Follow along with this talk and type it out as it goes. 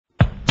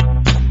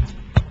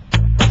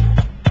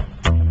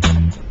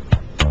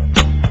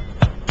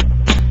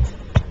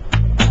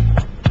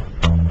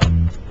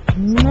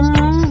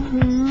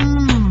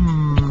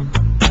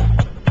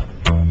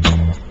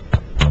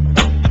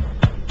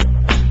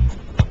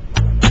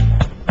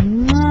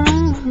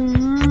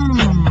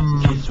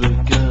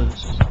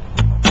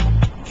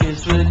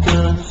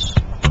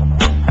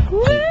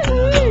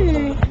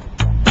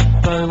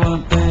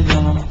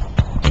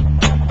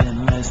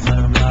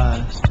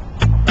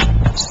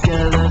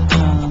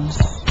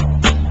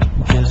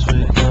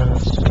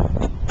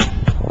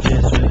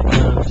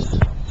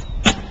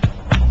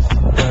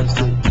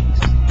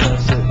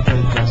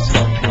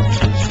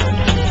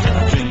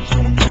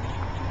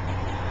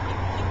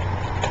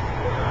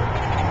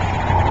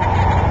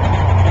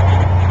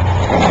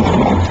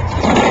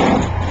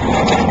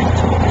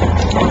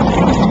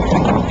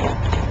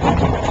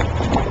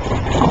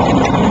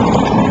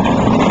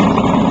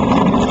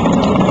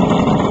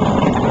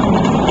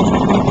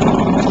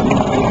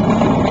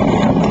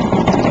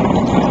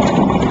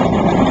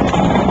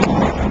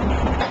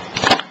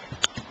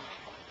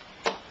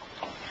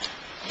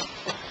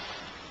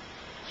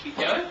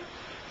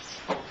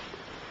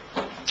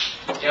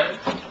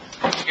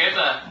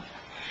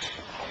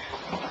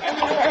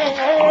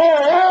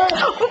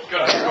Go.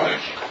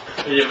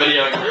 Are you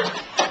videoing?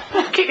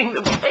 I'm getting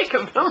the back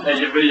of them. Are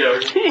you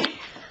videoing?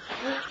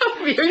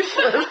 I'm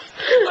useless.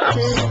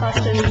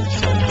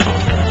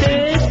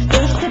 First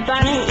Easter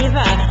bunny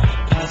ever.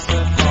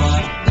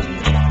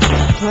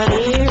 What do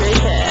you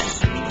reckon?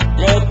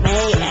 Let me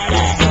at it.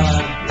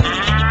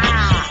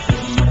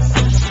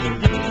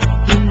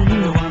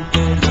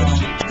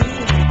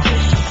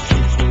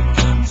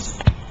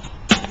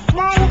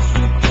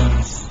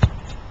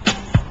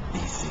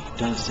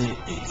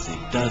 Easy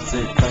does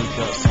it, they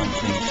got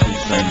something to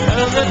say.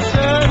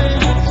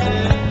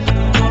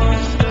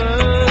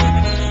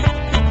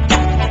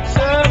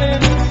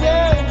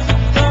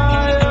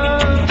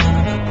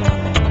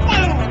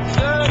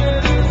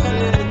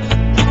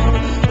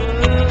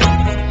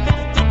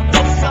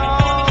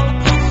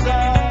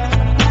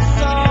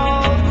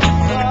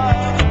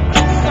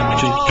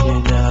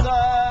 Drinking out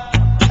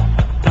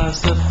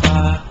past the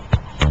fire,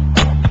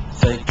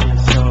 taking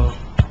soul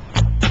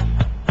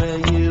where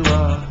you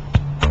are.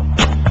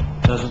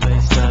 Doesn't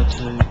make sense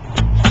to,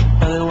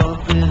 but it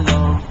won't be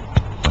long.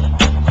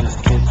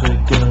 Just kids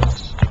with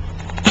girls,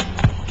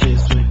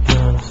 easy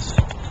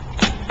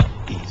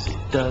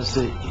does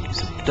it,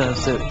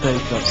 they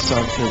got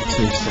something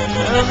to say.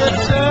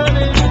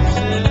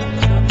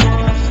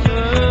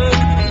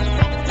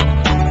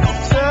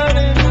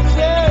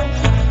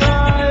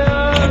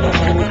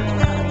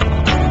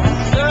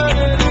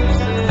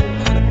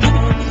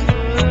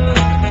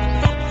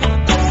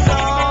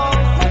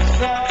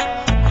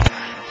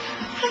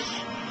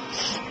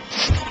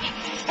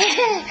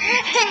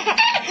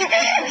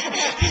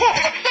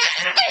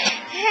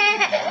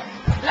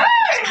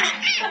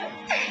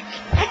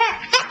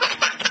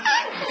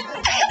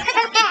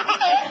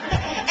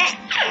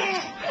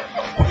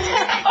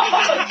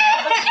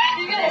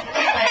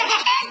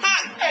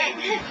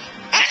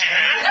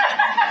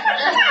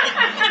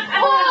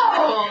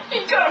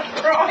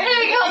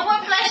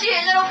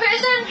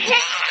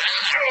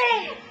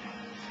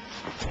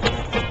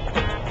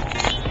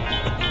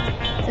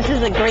 This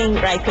is a green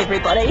grape,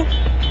 everybody. Is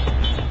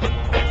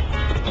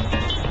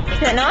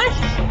that nice?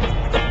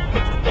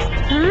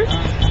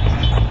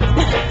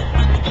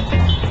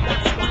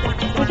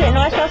 Was that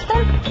nice,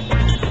 Austin?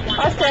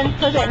 Austin,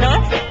 was that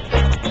nice?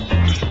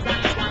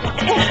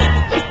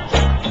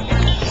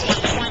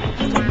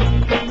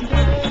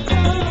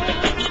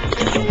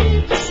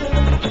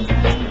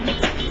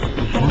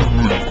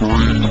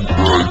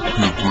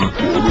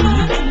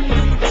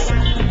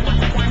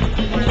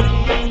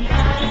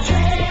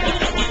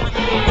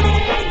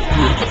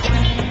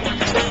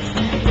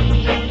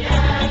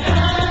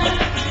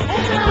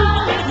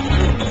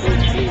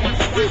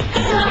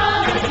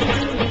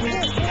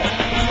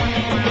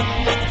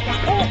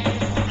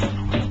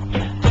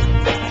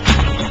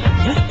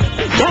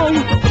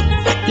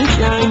 Keep going.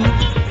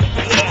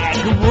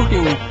 Yeah, good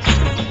walking.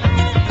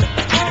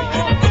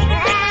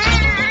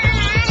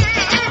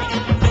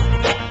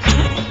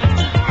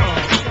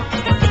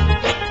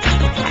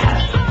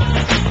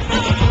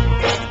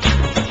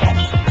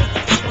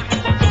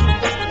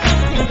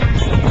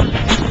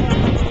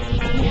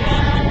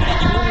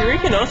 What do you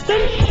reckon,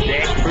 Austin?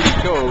 That's pretty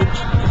cool.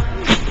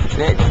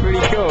 That's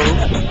pretty cool.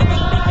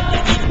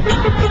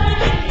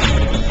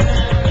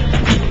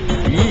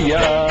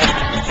 Yeah.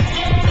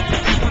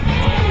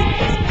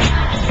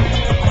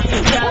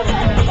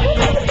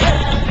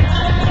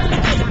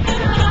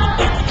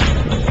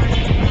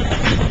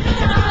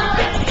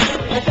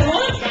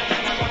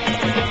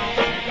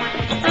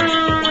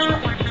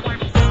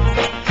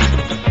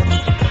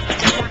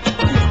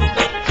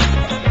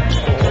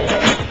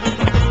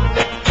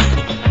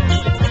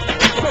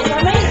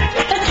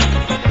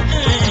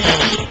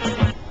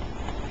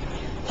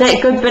 Is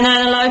that good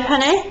banana loaf,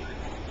 honey?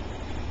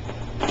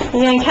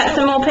 You going to cut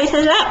some more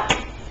pieces up?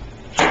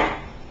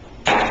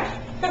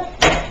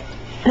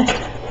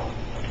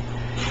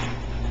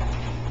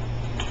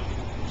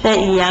 Is that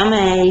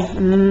yummy?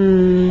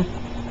 Mmm.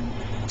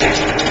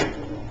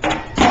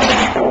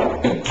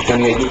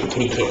 Gonna go get the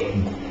kitty cat.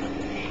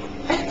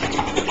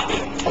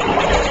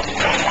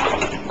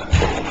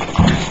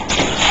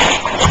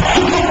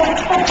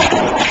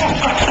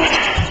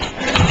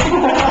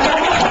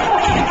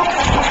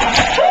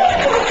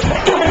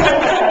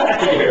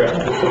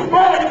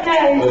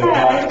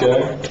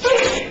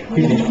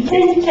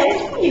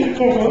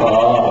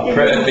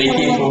 Oh, be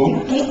careful.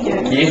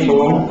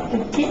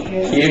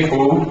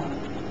 Careful.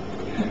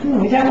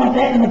 We don't want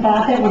that in the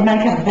bath, that would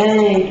make a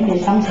big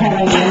mess. I'm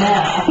telling you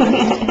now.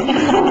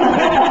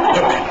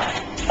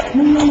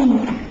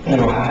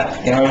 Little heart's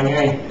going,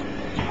 hey?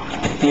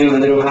 Feel the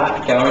little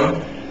heart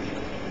going?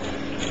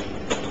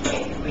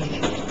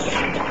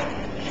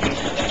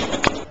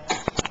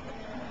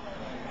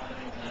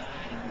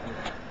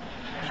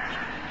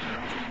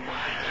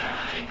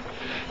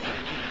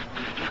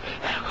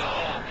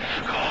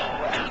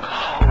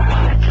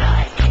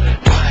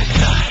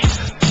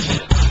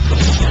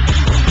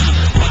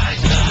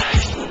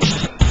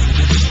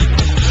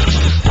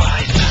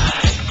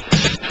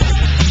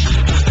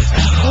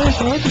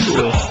 What is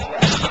it?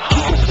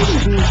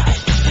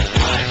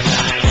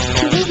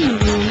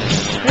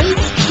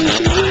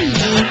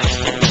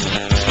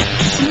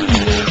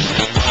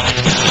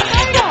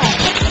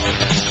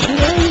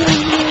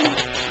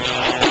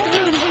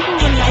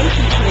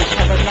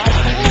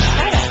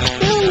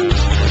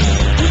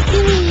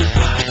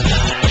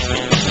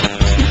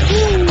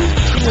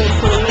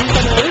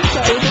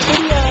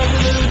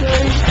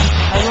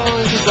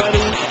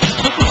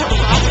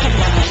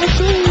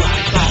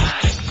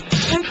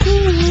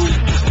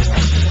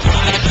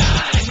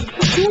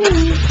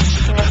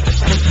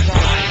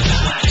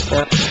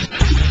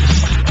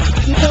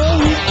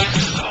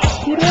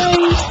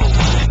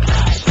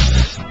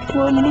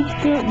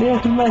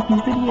 making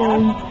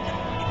videos.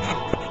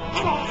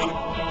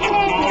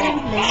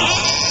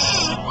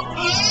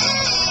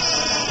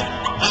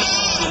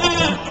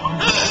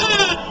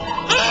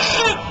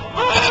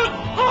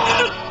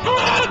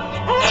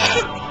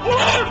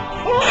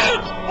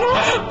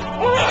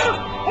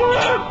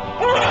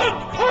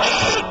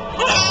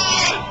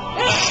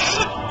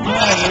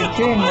 You're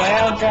doing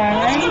well,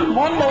 darling.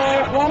 One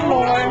more.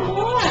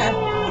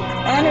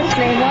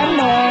 Honestly, one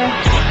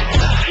more.